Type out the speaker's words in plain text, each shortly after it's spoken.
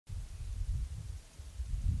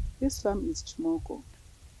This farm is Chimoko.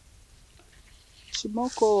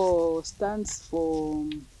 Chimoko stands for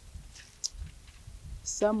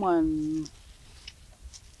someone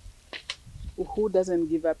who doesn't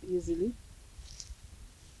give up easily,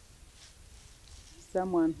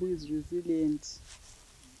 someone who is resilient.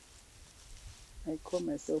 I call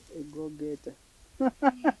myself a go-getter.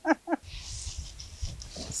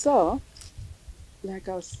 So, like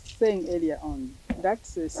I was saying earlier on, that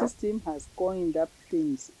system has coined up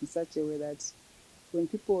things in such a way that when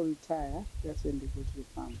people retire, that's when they go to the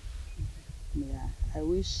farm. Yeah, I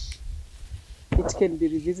wish it can be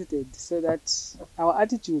revisited so that our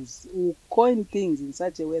attitudes will coin things in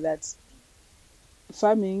such a way that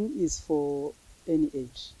farming is for any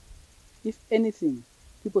age. If anything,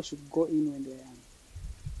 people should go in when they are young.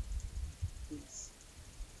 Yes.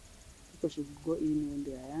 People should go in when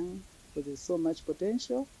they are young because there's so much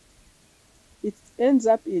potential. It ends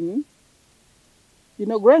up in,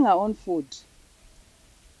 growing our own food.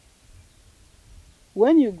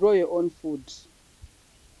 When you grow your own food,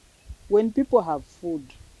 when people have food,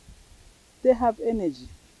 they have energy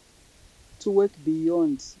to work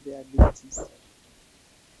beyond their abilities.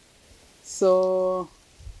 So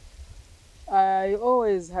I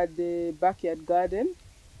always had a backyard garden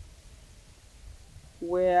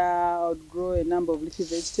where I would grow a number of leafy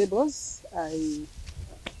vegetables. I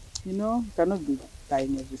cannot be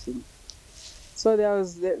buying everything. So there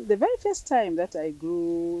was the very first time that I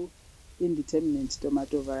grew indeterminate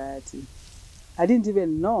tomato variety. I didn't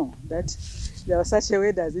even know that there was such a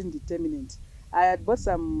word as indeterminate. I had bought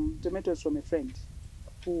some tomatoes from a friend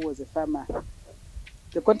who was a farmer.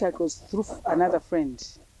 The contact was through another friend.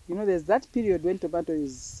 There's that period when tomato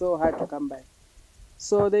is so hard to come by.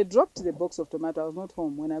 So they dropped the box of tomato. I was not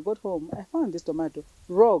home. When I got home, I found this tomato,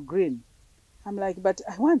 raw, green. I'm like, but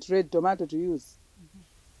I want red tomato to use.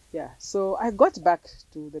 Yeah, so I got back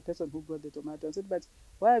to the person who brought the tomato and said, but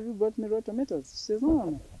why have you brought me raw tomatoes? She says,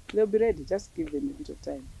 no, they'll be ready. Just give them a bit of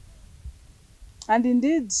time. And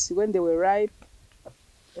indeed, when they were ripe,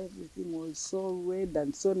 everything was so red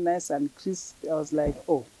and so nice and crisp. I was like,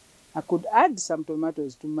 oh, I could add some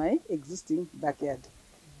tomatoes to my existing backyard.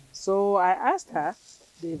 So I asked her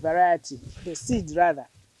the variety, the seed rather.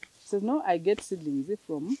 She said, no, I get seedlings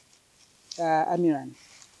from Amiran.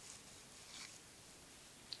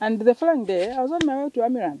 And the following day, I was on my way to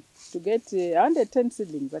Amiran to get, I wanted 10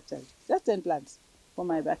 seedlings actually, just 10 plants for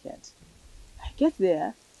my backyard. I get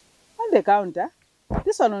there, on the counter,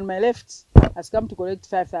 this one on my left has come to collect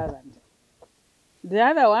 5,000. The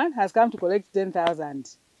other one has come to collect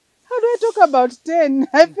 10,000. How do I talk about 10?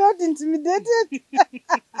 I felt intimidated.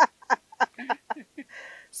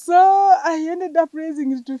 So I ended up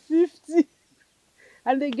raising it to 50.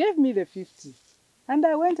 And they gave me the 50. And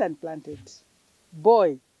I went and planted.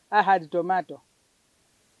 Boy, I had tomato.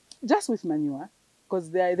 Just with manure. Because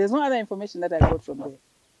there's no other information that I got from there.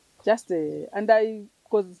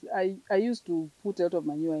 Because I used to put a lot of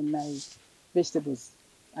manure in my vegetables.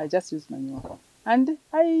 I just used manure. And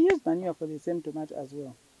I used manure for the same tomato as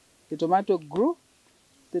well. The tomato grew.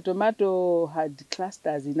 The tomato had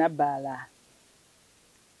clusters in Abala.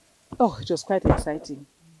 Oh, it was quite exciting.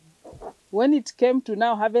 When it came to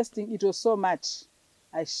now harvesting, it was so much.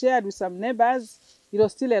 I shared with some neighbors. It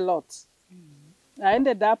was still a lot. I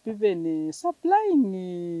ended up even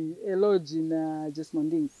supplying a lodge in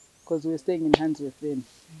Jesmonding because we were staying in Handsworth then.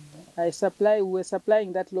 We were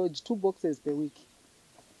supplying that lodge 2 boxes per week.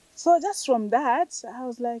 So just from that, I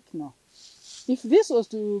was like, no. If this was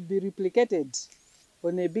to be replicated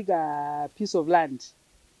on a bigger piece of land,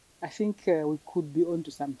 I think we could be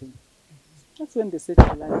onto something. That's when the search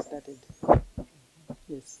for land started.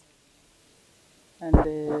 Yes.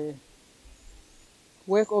 And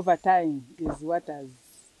work over time is what has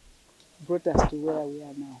brought us to where we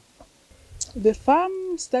are now. The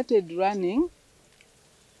farm started running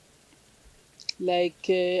like,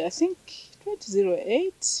 I think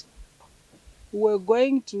 2008.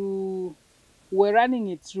 We're running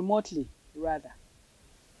it remotely rather,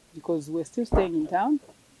 because we're still staying in town.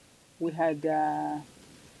 We had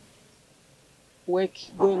work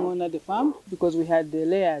going on at the farm because we had the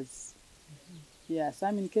layers. Yeah,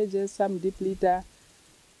 some in cages, some deep litter.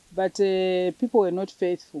 But people were not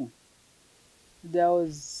faithful. There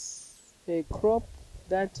was a crop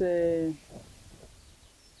that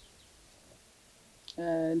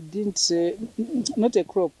not a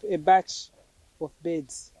crop, a batch of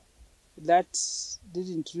beds that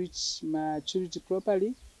didn't reach maturity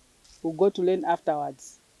properly. We got to learn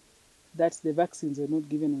afterwards that the vaccines were not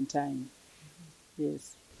given on time.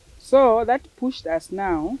 Yes. So that pushed us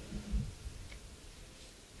now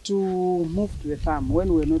to move to the farm when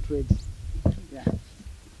we were not ready. Yeah.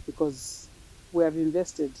 because we have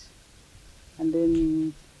invested. And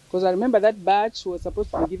then, because I remember that batch was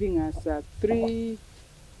supposed to be giving us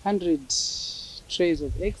 300 trays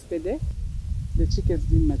of eggs per day. The chickens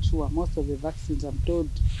didn't mature. Most of the vaccines, I'm told,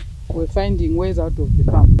 were finding ways out of the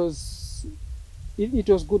farm. It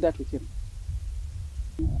was good that we came.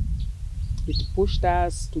 It pushed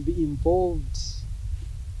us to be involved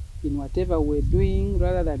in whatever we're doing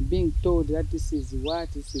rather than being told that this is what.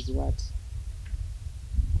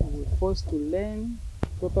 We were forced to learn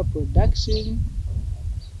proper production.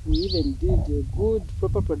 We even did a good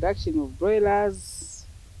proper production of broilers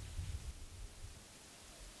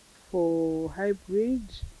for hybrid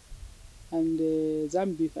and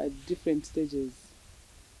Zambeef at different stages,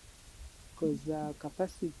 because our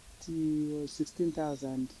capacity was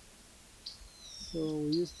 16,000. So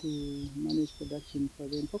we used to manage production for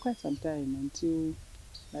them for quite some time until,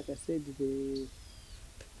 like I said, the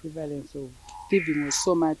prevalence of thieving was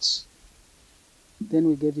so much. Then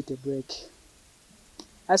we gave it a break.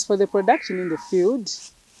 As for the production in the field,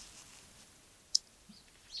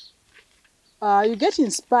 you get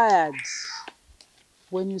inspired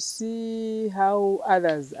when you see how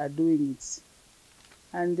others are doing it.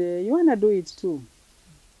 And you want to do it too.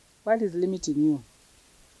 What is limiting you?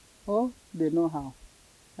 Oh, the know-how.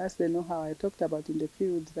 That's the know-how I talked about in the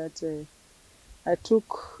field, that I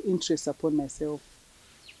took interest upon myself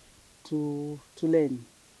to learn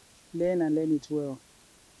and learn it well.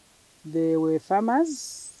 There are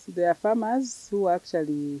farmers who are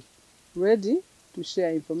actually ready to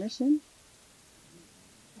share information.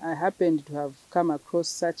 I happened to have come across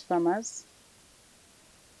such farmers,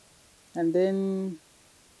 and then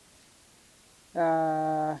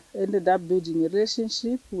ended up building a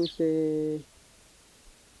relationship with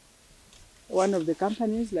one of the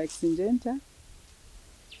companies like Syngenta,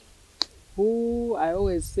 who I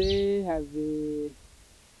always say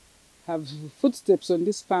have footsteps on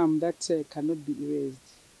this farm that cannot be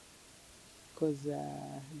erased, because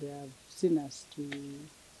they have seen us to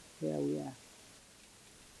where we are.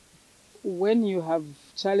 When you have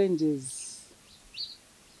challenges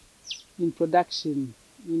in production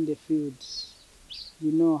in the field,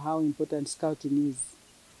 you know how important scouting is.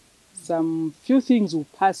 Some few things will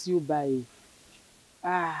pass you by.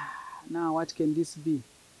 Now what can this be?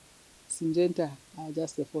 Syngenta are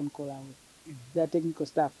just a phone call away. Their technical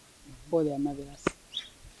staff, oh, they are marvelous.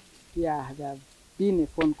 Yeah, they have been a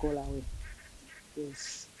phone call away.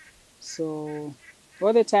 Yes. So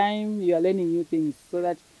all the time you are learning new things, so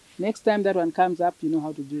that next time that one comes up, you know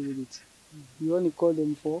how to deal with it. You only call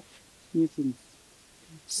them for new things.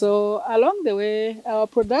 So along the way, our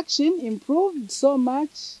production improved so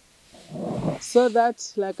much, so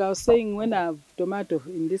that, like I was saying, when I have tomato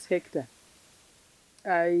in this hectare,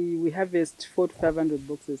 we harvest 400 to 500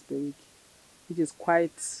 boxes per week, which is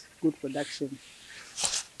quite good production.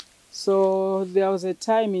 So there was a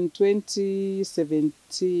time in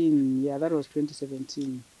 2017, yeah, that was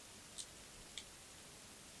 2017,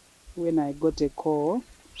 when I got a call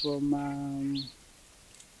from,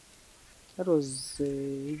 that was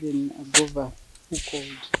even Agricoop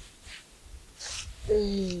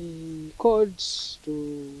who called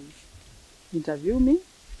to interview me.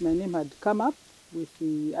 My name had come up with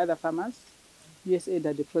the other farmers. USAID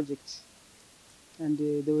had a project, and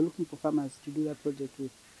they were looking for farmers to do that project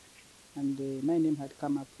with. And my name had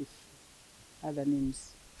come up with other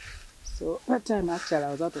names. So that time, actually,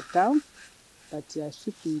 I was out of town, but I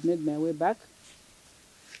swiftly made my way back.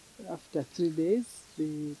 After 3 days,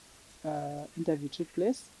 the interview took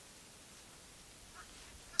place.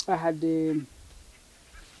 I had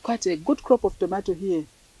quite a good crop of tomato here.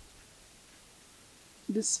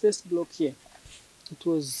 This first block here, it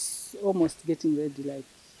was almost getting ready, like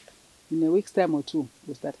in a week's time or two,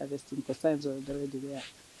 we'll start harvesting, because signs are already there.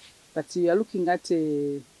 But you are looking at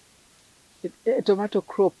a tomato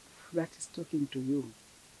crop that is talking to you.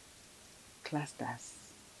 Clusters.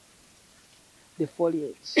 The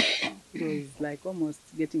foliage, it was like almost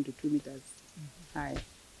getting to 2 meters high.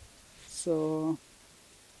 So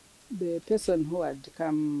the person who had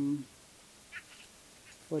come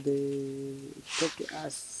for the talk to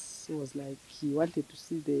us was like, he wanted to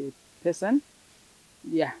see the person.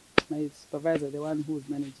 Yeah, my supervisor, the one who's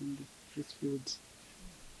managing this field.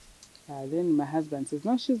 Then my husband says,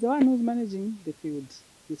 no, she's the one who's managing the field.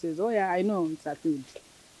 He says, oh yeah, I know it's a field,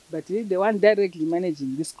 but you need the one directly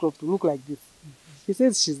managing this crop to look like this. He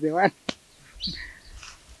says she's the one.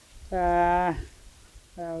 I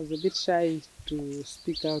was a bit shy to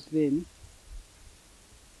speak out then.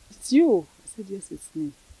 It's you. I said, yes, it's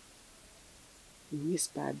me. He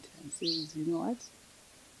whispered and says, you know what?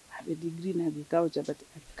 I have a degree in agriculture, but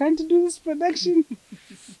I can't do this production.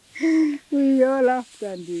 We all laughed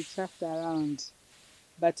and we chaffed around.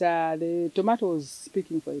 But the tomato was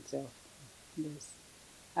speaking for itself. Yes.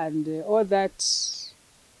 And all that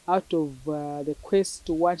out of the quest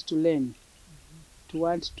to want to learn, to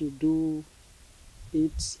want to do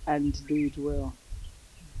it and do it well.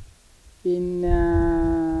 In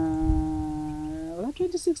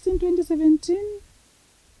 2016, 2017,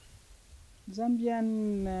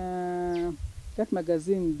 Zambian, that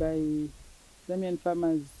magazine by Zambian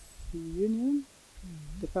Farmers Union,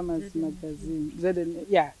 the Farmers Magazine,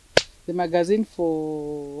 yeah, the magazine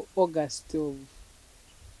for August of,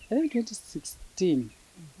 I think 2016,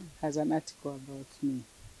 has an article about me.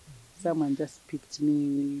 Someone just picked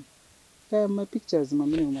me. My pictures, my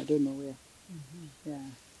minimum, I don't know where.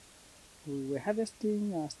 Yeah. We were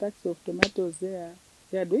harvesting our stacks of tomatoes there.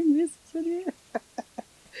 They are doing this.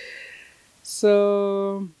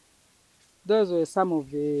 So those were some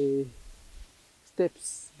of the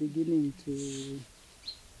steps beginning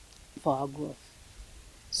for our growth.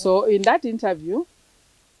 So in that interview,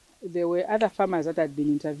 there were other farmers that had been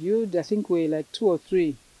interviewed. I think we were like 2 or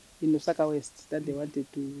 3 in Lusaka West that they wanted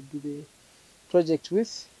to do the project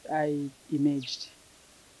with. I imaged.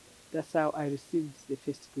 That's how I received the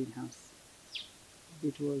first greenhouse.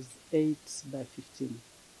 It was 8 by 15.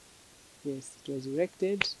 Yes, it was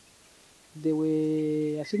erected. There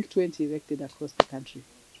were, I think, 20 erected across the country.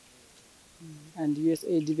 And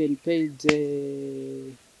USAID even paid,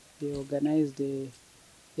 they organized a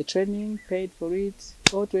training, paid for it.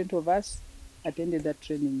 All 20 of us attended that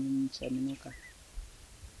training in Chaminoka.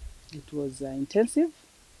 It was intensive,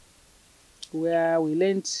 where we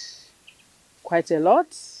learned quite a lot,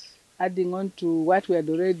 adding on to what we had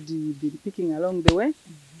already been picking along the way.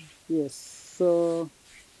 Yes, so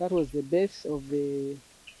that was the birth of the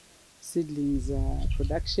seedlings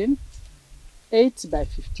production, 8 by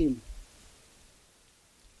 15.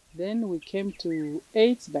 Then we came to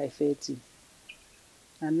 8 by 30.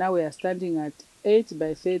 And now we are standing at 8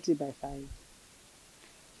 by 30 by 5.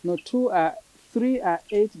 No, 3 are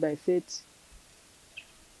 8 by 30.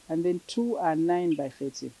 And then 2 are 9 by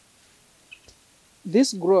 30.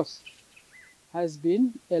 This growth has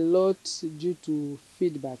been a lot due to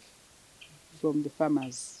feedback from the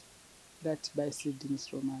farmers that buy seedlings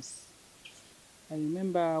from us. I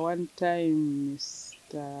remember one time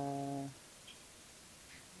Mr.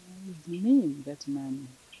 His name, that man,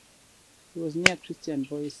 he was near Christian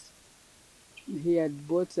Voice. He had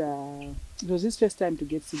bought, it was his first time to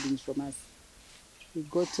get seedlings from us. He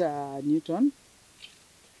got Newton.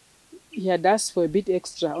 He had asked for a bit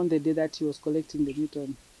extra on the day that he was collecting the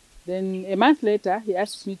Newton. Then a month later, he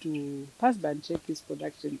asked me to pass by and check his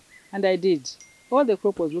production. And I did. All the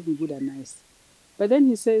crop was looking good and nice. But then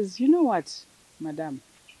he says, you know what, madam,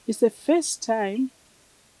 it's the first time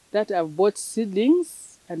that I've bought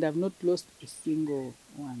seedlings and I've not lost a single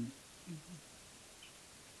one.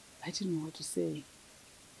 I didn't know what to say.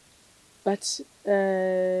 But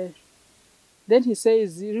then he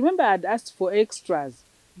says, remember I had asked for extras.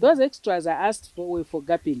 Those extras I asked for were for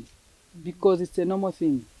gapping, because it's a normal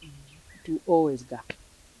thing to always gap.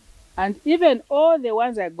 And even all the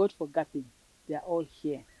ones I got for gapping, they are all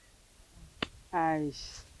here. I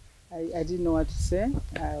didn't know what to say.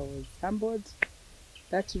 I was humbled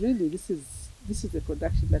that really this is the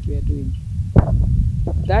production that we are doing.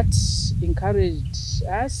 That encouraged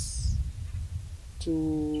us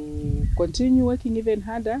to continue working even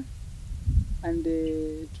harder and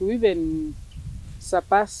to even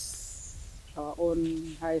surpass our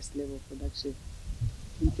own highest level of production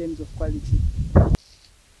in terms of quality.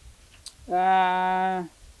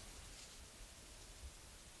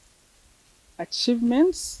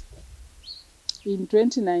 Achievements. In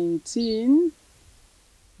 2019,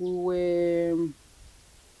 we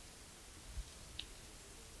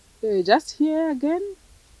were just here again,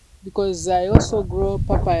 because I also grow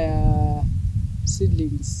papaya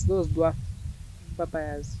seedlings, those dwarf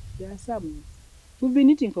papayas. There are some. We've been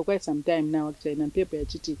eating for quite some time now, actually, and paper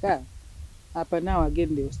chitika. Up and now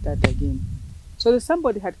again, they will start again. So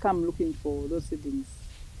somebody had come looking for those seedlings.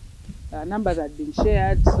 Numbers had been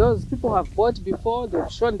shared. Those people have bought before,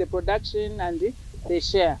 they've shown the production and they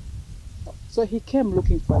share. So he came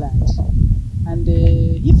looking for that. And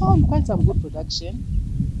he found quite some good production.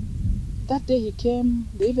 That day he came,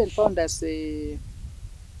 they even found us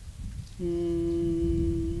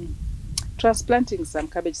transplanting some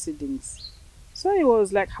cabbage seedlings. So he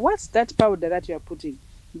was like, what's that powder that you are putting?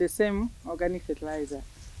 The same organic fertilizer.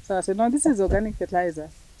 So I said, no, this is organic fertilizer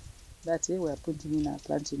that we are putting in our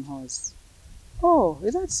planting holes. Oh,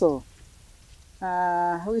 is that so?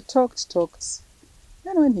 We talked.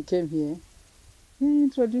 Then when he came here, He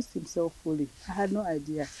introduced himself fully. I had no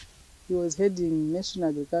idea. He was heading National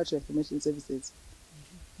Agricultural Information Services.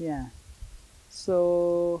 Yeah.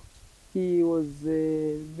 So he was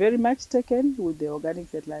very much taken with the organic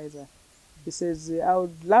fertilizer. He says, I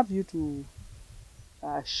would love you to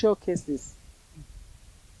showcase this.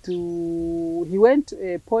 He went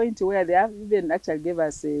to a point where they have even actually gave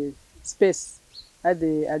us a space at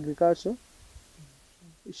the agriculture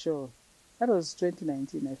show. That was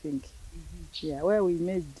 2019, I think. Yeah, where we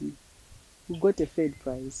got a fair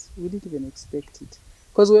price. We didn't even expect it.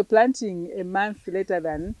 Because we were planting a month later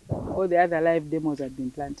than all the other live demos had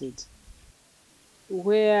been planted.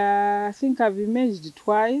 Where I think I've emerged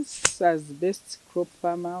twice as best crop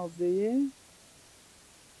farmer of the year.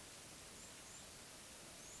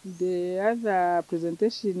 The other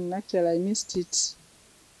presentation, actually, I missed it.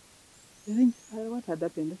 I think, what had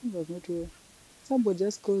happened? I think it was not well. Somebody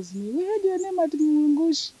just calls me, we heard your name at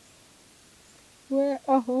Mungush. Where?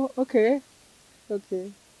 Oh, okay.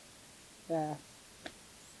 Okay. Yeah.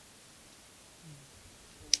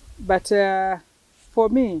 But for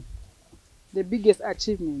me, the biggest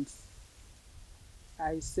achievements,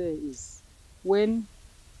 I say, is when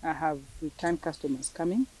I have return customers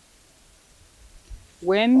coming,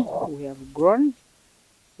 when we have grown,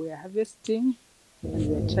 we are harvesting, and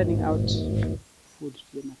we are churning out food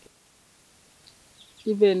to the market.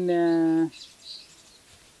 Even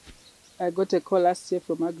I got a call last year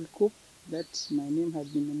from Agricoop that my name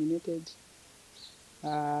had been nominated.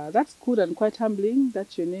 That's good and quite humbling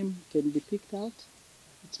that your name can be picked out.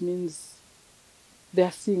 It means they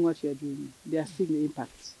are seeing what you are doing. They are seeing the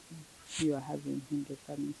impact you are having in the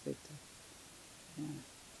farming sector. Yeah.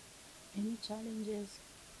 Any challenges?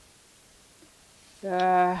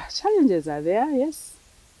 Challenges are there, yes.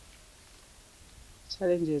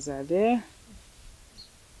 Challenges are there.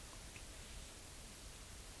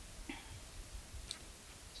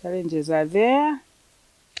 Challenges are there.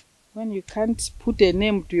 When you can't put a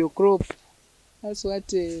name to your crop, that's what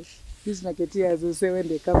these marketeers will say when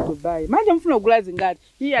they come to buy. Manje mfuna ukugula zingati.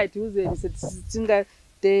 Here it was singa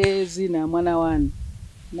tezina mwana one.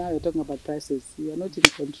 Now you're talking about prices. You are not in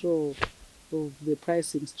control of the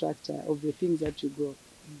pricing structure of the things that you grow.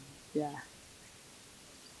 Yeah.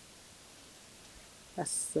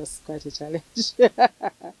 That's quite a challenge.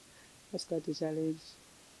 That's quite a challenge.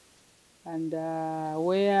 And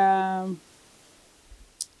where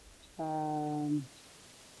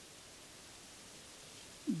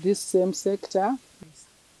this same sector,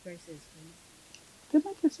 Prices. the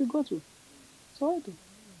markets you go to. So what?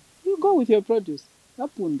 You go with your produce.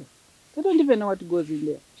 Apunda. They don't even know what goes in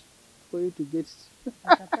there for you to get it.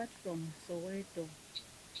 But apart from Soweto,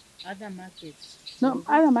 other markets? No,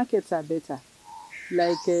 other markets are better.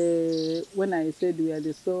 Like when I said we are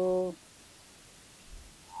the sole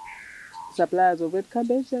suppliers of red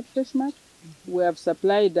cabbage at Freshmart, we have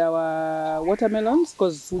supplied our watermelons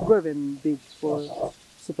because we grow them big for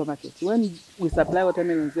supermarkets. When we supply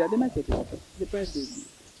watermelons there, the market is okay. The price is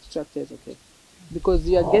structure is okay. Because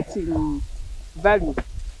you are getting value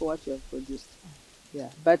for what you have produced. Yeah.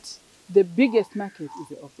 But the biggest market is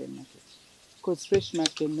the offline market. Because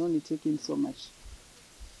Freshmart can only take in so much.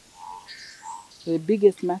 The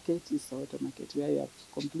biggest market is the auto market where you have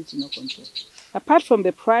completely no control. Apart from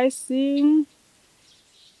the pricing,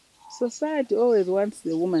 society always wants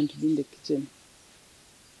the woman to be in the kitchen.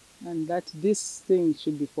 And that this thing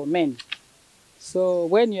should be for men. So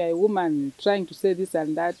when you're a woman trying to say this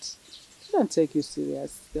and that, they don't take you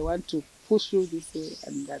serious. They want to push you this way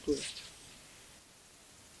and that way.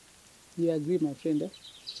 You agree, my friend?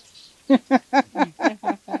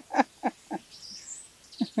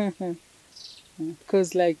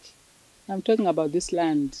 Because like I'm talking about this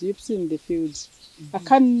land, you've seen the fields. I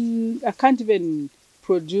can't even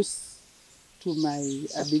produce to my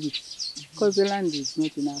ability because the land is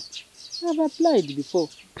not enough. I've applied before.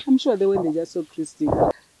 I'm sure that when they just saw Christen,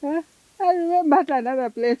 I remember at another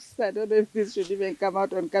place. I don't know if this should even come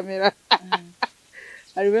out on camera.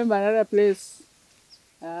 I remember another place.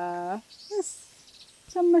 Yes,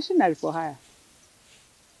 some machinery for hire,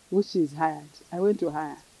 which is hired. I went to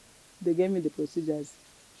hire. They gave me the procedures.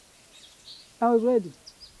 I was ready.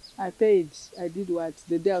 I paid. I did what?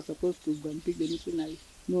 The day I was supposed to go and pick the machinery.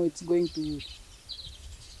 No, it's going to.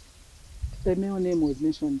 The male name was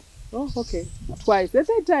mentioned. Oh, okay. Twice. The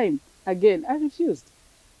third time, again, I refused.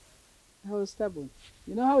 I was stubborn.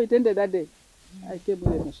 You know how it ended that day? I came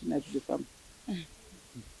with the machinery to the farm.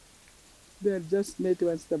 They had just met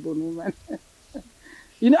one stubborn woman.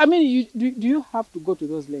 You know, I mean, do you have to go to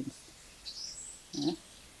those lengths? Huh?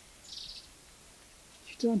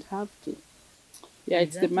 You don't have to. Yeah, And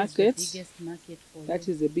it's the that is market. the biggest market for That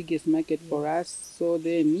you. is the biggest market for Yes. us. So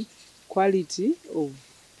then quality of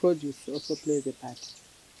produce also plays a part.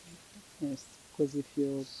 Yes, because if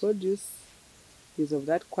your produce is of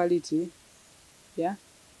that quality, yeah,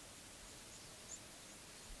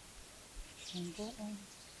 And go on.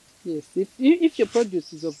 yes, if your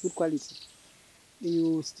produce is of good quality,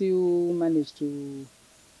 you still manage to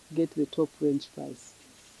get the top range price.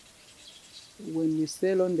 When you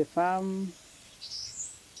sell on the farm,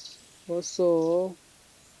 also,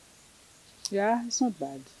 yeah, it's not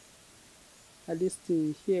bad. At least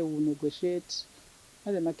here we negotiate.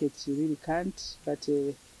 At the market, you really can't, but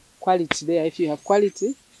quality there. If you have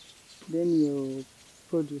quality, then your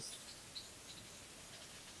produce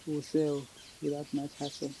will sell without much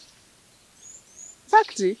hassle.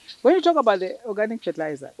 Factory, when you talk about the organic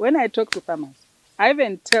fertilizer, when I talk to farmers, I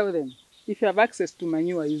even tell them if you have access to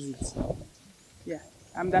manure, use it. Yeah,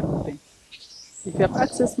 I'm that open. If you have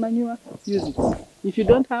access manure, use it. If you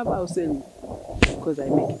don't have, I'll sell you because I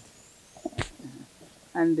make it.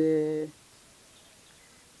 And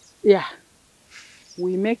yeah,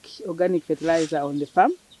 we make organic fertilizer on the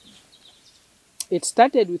farm. It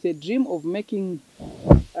started with a dream of making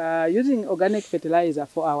using organic fertilizer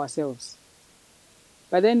for ourselves.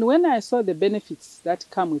 But then when I saw the benefits that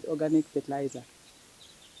come with organic fertilizer,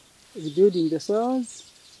 rebuilding the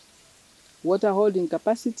soils, water holding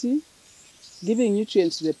capacity, giving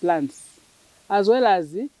nutrients to the plants, as well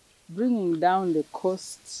as bringing down the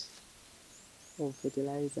cost of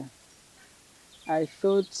fertilizer, I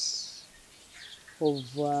thought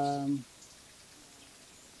of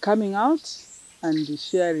coming out and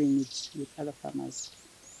sharing it with other farmers.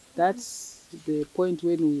 That's the point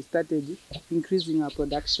when we started increasing our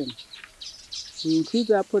production. We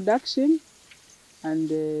increased our production and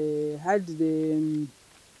had the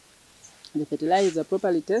fertilizer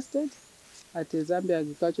properly tested at the Zambia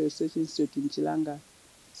Agricultural Research Institute in Chilanga,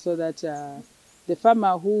 so that the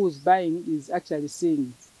farmer who is buying is actually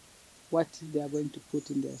seeing what they are going to put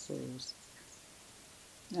in their soils.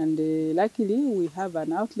 And luckily, we have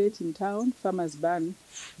an outlet in town, Farmers Barn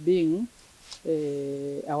being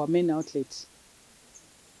our main outlet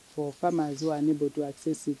for farmers who are unable to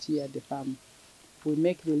access it here at the farm. We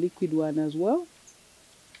make the liquid one as well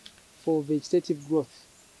for vegetative growth.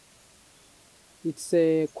 It's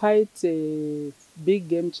quite a big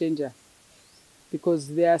game changer because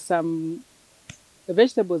there are some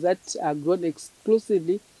vegetables that are grown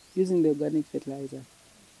exclusively using the organic fertilizer.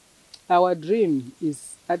 Our dream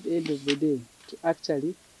is at the end of the day to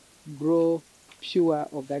actually grow pure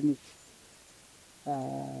organic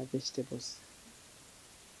vegetables.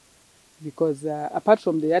 Because apart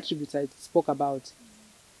from the attributes I spoke about,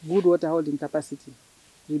 good water holding capacity,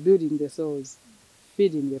 rebuilding the soils,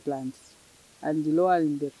 feeding the plants, and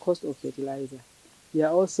lowering the cost of fertilizer, we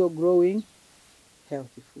are also growing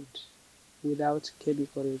healthy food without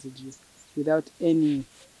chemical residue, without any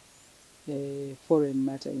foreign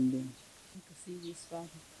matter in them. To see this farm.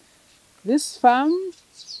 This farm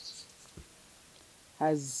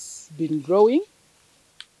has been growing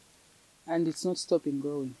and it's not stopping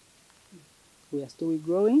growing. We are still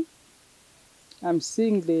growing. I'm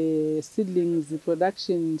seeing the seedlings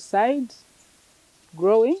production side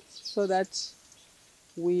growing so that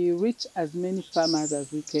we reach as many farmers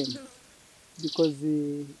as we can. Because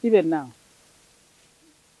even now,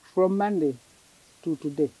 from Monday to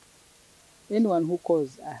today, anyone who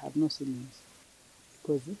calls, I have no seedlings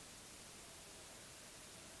because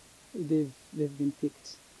they've been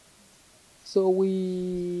picked. So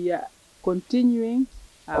we are continuing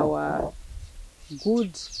our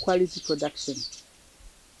good quality production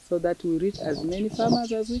so that we reach as many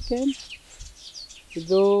farmers as we can.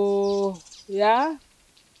 Though, yeah,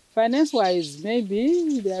 finance wise,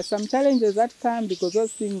 maybe there are some challenges that come because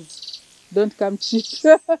those things don't come cheap.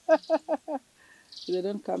 They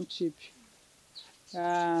don't come cheap.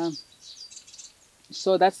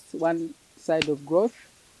 So that's one side of growth.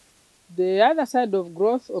 The other side of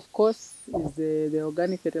growth, of course, is the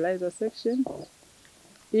organic fertilizer section.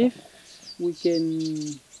 If we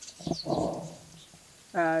can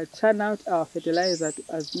churn out our fertilizer to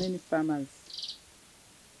as many farmers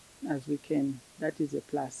as we can, that is a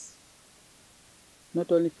plus.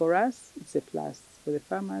 Not only for us, it's a plus. For the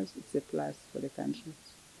farmers, it's a plus for the country.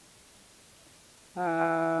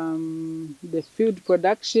 The field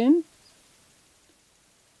production,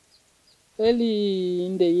 early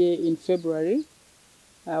in the year in February,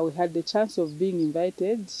 we had the chance of being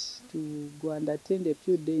invited to go and attend a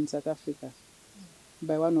field day in South Africa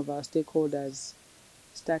by one of our stakeholders,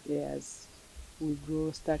 Stark Ayers. We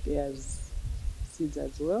grow Stark Ayers seeds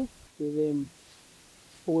as well with them.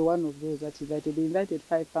 We're one of those that invited. They invited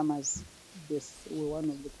 5 farmers. Yes, we're one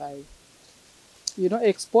of the 5. You know,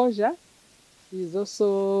 exposure is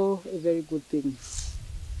also a very good thing.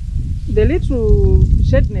 The little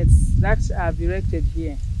shade nets that I've erected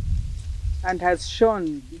here and has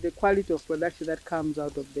shown the quality of production that comes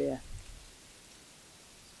out of there.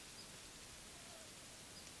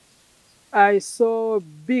 I saw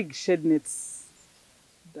big shade nets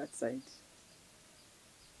that side,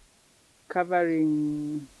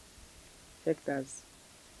 covering hectares,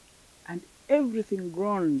 and everything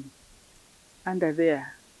grown under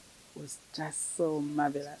there was just so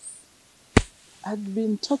marvelous. I'd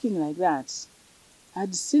been talking like that. I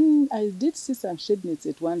did see some shade nets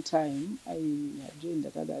at one time. I had joined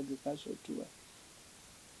another agricultural tour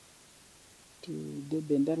to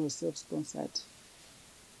Durban that was self-sponsored.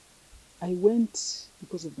 I went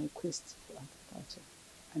because of my quest for agriculture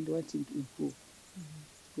and wanting to improve.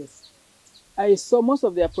 Yes. I saw most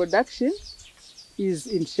of their production is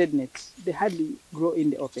in shade net. They hardly grow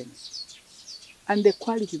in the open. And the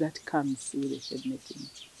quality that comes with the shade netting.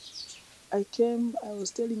 I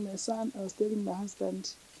was telling my son, I was telling my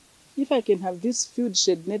husband, if I can have this field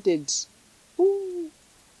shade netted, ooh,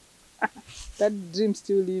 that dream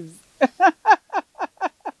still lives.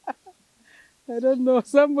 I don't know,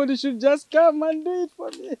 somebody should just come and do it for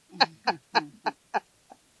me.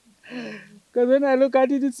 Because when I look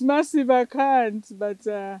at it, it's massive, I can't. But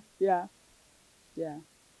yeah.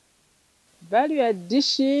 Value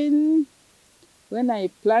addition, when I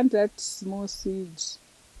plant that small seed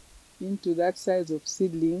into that size of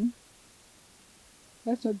seedling,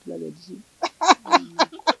 that's not value addition.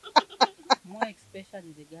 More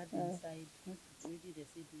especially the garden side, not really the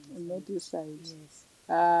seedlings. Not this side.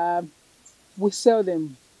 Yes. We sell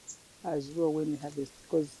them as well when we harvest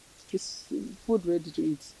because it's food ready to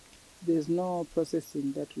eat. There's no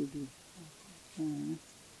processing that we do.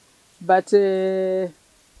 But I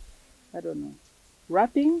don't know.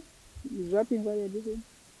 Wrapping? Is wrapping value addition?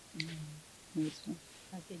 No, it's not.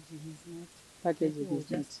 Packaging is not. Packaging We'll is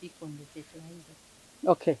not. just speak on the fertilizer.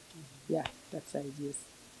 Okay. Yeah, that side, yes.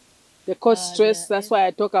 The cost stress, that's why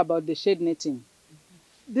I talk about the shade netting.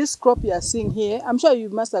 This crop you are seeing here, I'm sure you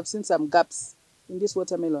must have seen some gaps in this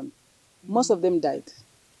watermelon. Most of them died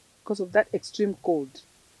because of that extreme cold.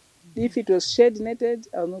 If it was shade netted,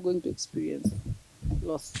 I'm not going to experience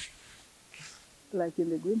loss. Like in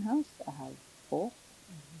the greenhouse, I have 4.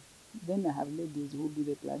 Then I have ladies who do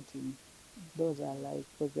the planting. Those are like,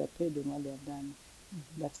 because they're paid on what they have done.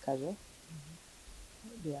 That's casual.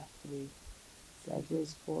 There are 3. So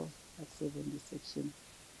those 4, that's 7 this section.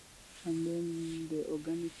 And then the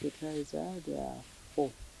organic fertilizer, there are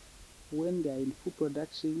 4. When they are in full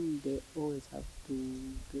production, they always have to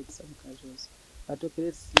get some casuals. But okay,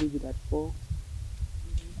 let's leave it at 4.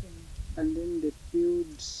 And then the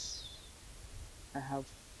field, I have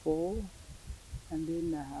 4. And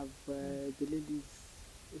then I have the ladies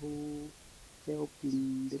who help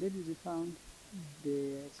in, the ladies we found,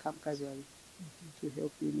 they come casually to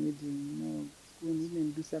help in weeding. You know, when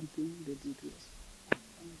women do something, they do it well.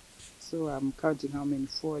 So I'm counting how many,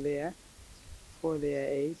 4 there, 4 there,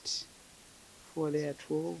 8, 4 there,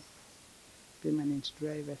 12, permanent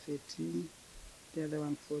driver 13, the other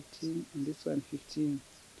one 14, and this one 15.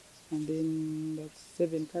 And then that's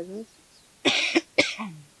 7 casuals.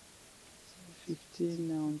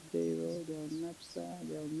 15 are on payroll, they're on NAPSA,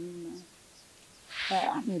 they're on NIMA.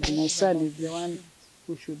 Maybe my son is the one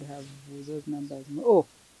who should have those numbers. Oh,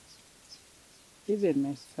 even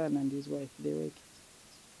my son and his wife, they work.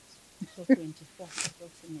 So 24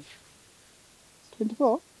 approximately.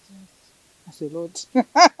 24? Yes. That's a lot.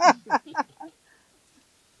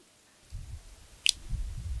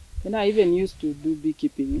 And I even used to do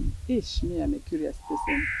beekeeping. Me, I'm a curious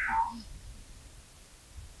person.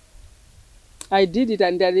 I did it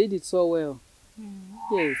and I did it so well.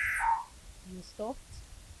 Yes. You stopped?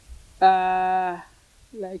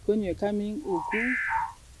 Like when you're coming, uku,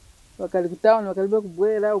 wakalikutown, wakalibe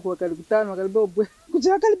kubwela, uku wakalikutown, wakalibe kubwela,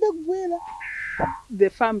 kuja wakalibe kubwela. The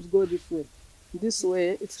farms go this way. This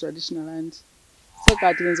way, it's traditional land. So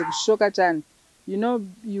katiwenze kushoka chan. You know,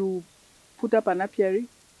 you put up an apiary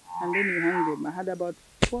and then you hang them. I had about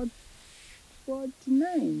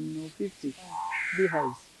 49 or 50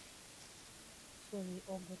 beehives. So we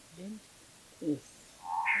all got bent? Yes.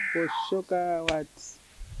 For shoka what?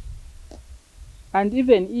 And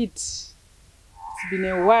even it's been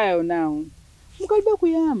a while now. Mukalibe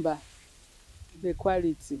kuyamba. The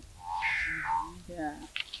quality. Yeah.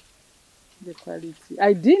 The quality.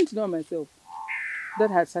 I didn't know myself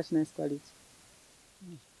that had such nice quality.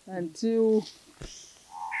 Until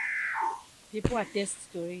People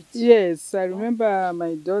attest to it. Yes, I remember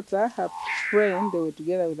my daughter, her friend, they were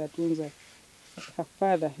together with that Tunza. Her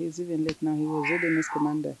father, he's even late now, he was readiness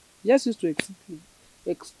commander. He just used to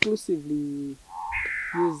exclusively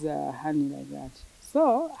use honey like that.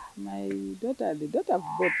 So my daughter, the daughter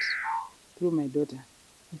bought through my daughter.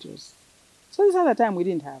 It was so this other time we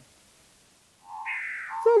didn't have.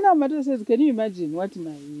 So now my daughter says, can you imagine what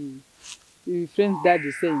my friend's dad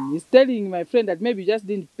is saying? He's telling my friend that maybe you just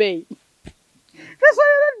didn't pay. That's why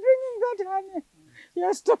you're not bringing that honey.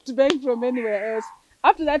 You stopped buying from anywhere else.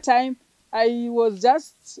 After that time, I was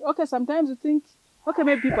just, okay, sometimes you think, okay,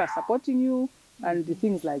 maybe people are supporting you and the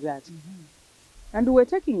things like that. And we were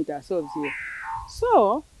taking it ourselves here.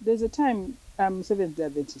 So there's a time I'm Seventh-day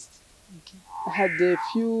Adventist. Okay. I had a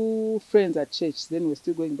few friends at church. Then we're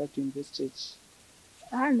still going back to Invest Church.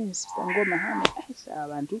 Honey, Sister Ngoma, honey.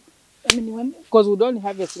 I mean, because we'd only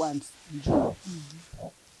harvest once in June.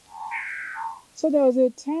 So there was a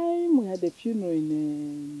time we had a funeral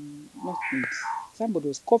in nothing. Somebody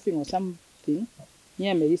was coughing or something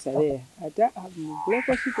near Melissa there. At that,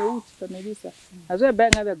 Melissa. As we were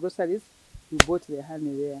buying other groceries, we bought the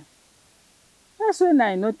honey there. That's when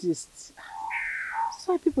I noticed.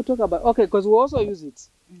 So people talk about, okay, because we also use it.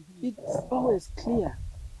 It's always clear.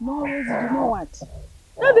 No, always, you know what?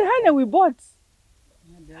 Now the honey we bought.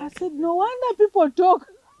 I said, no wonder people talk.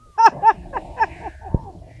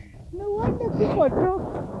 No wonder people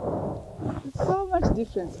talk. It's so much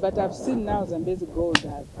difference. But I've seen now Zambezi gold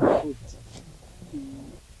have fruit.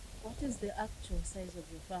 What is the actual size of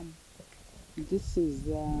your farm? This is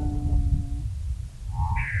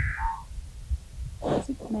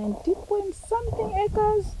it 90 point something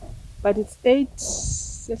acres? But it's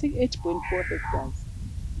 8.4 hectares.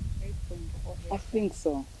 8.4 I think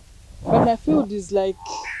so. But my field is like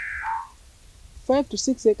 5 to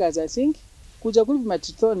 6 acres, I think. Kuja kuli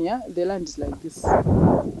Matritonia, the land is like this.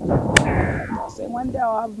 Say one day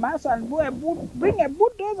I'll have mass and bring a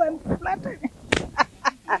bulldozer and plant it.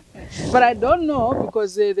 But I don't know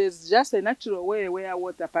because there's just a natural way where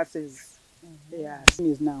water passes. Yeah,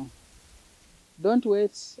 is now. Don't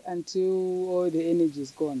wait until all the energy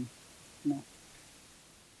is gone. No.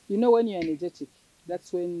 You know, when you're energetic,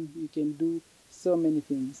 that's when you can do so many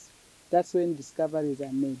things. That's when discoveries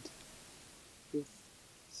are made. Yes.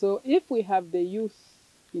 So if we have the youth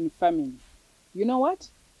in farming, you know what?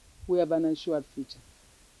 We have an assured future.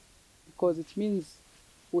 Because it means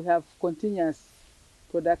we have continuous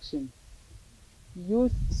production.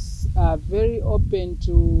 Youths are very open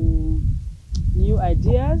to new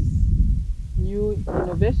ideas, new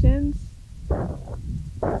innovations.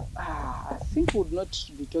 I think we would not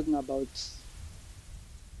be talking about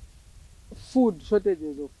food,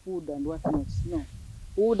 shortages of food and whatnot. No.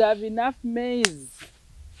 We would have enough maize.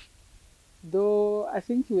 Though I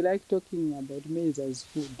think we like talking about maize as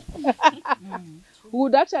food. We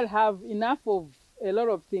would actually have enough of a lot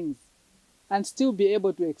of things and still be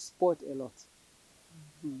able to export a lot.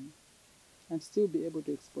 And still be able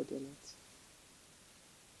to export a lot.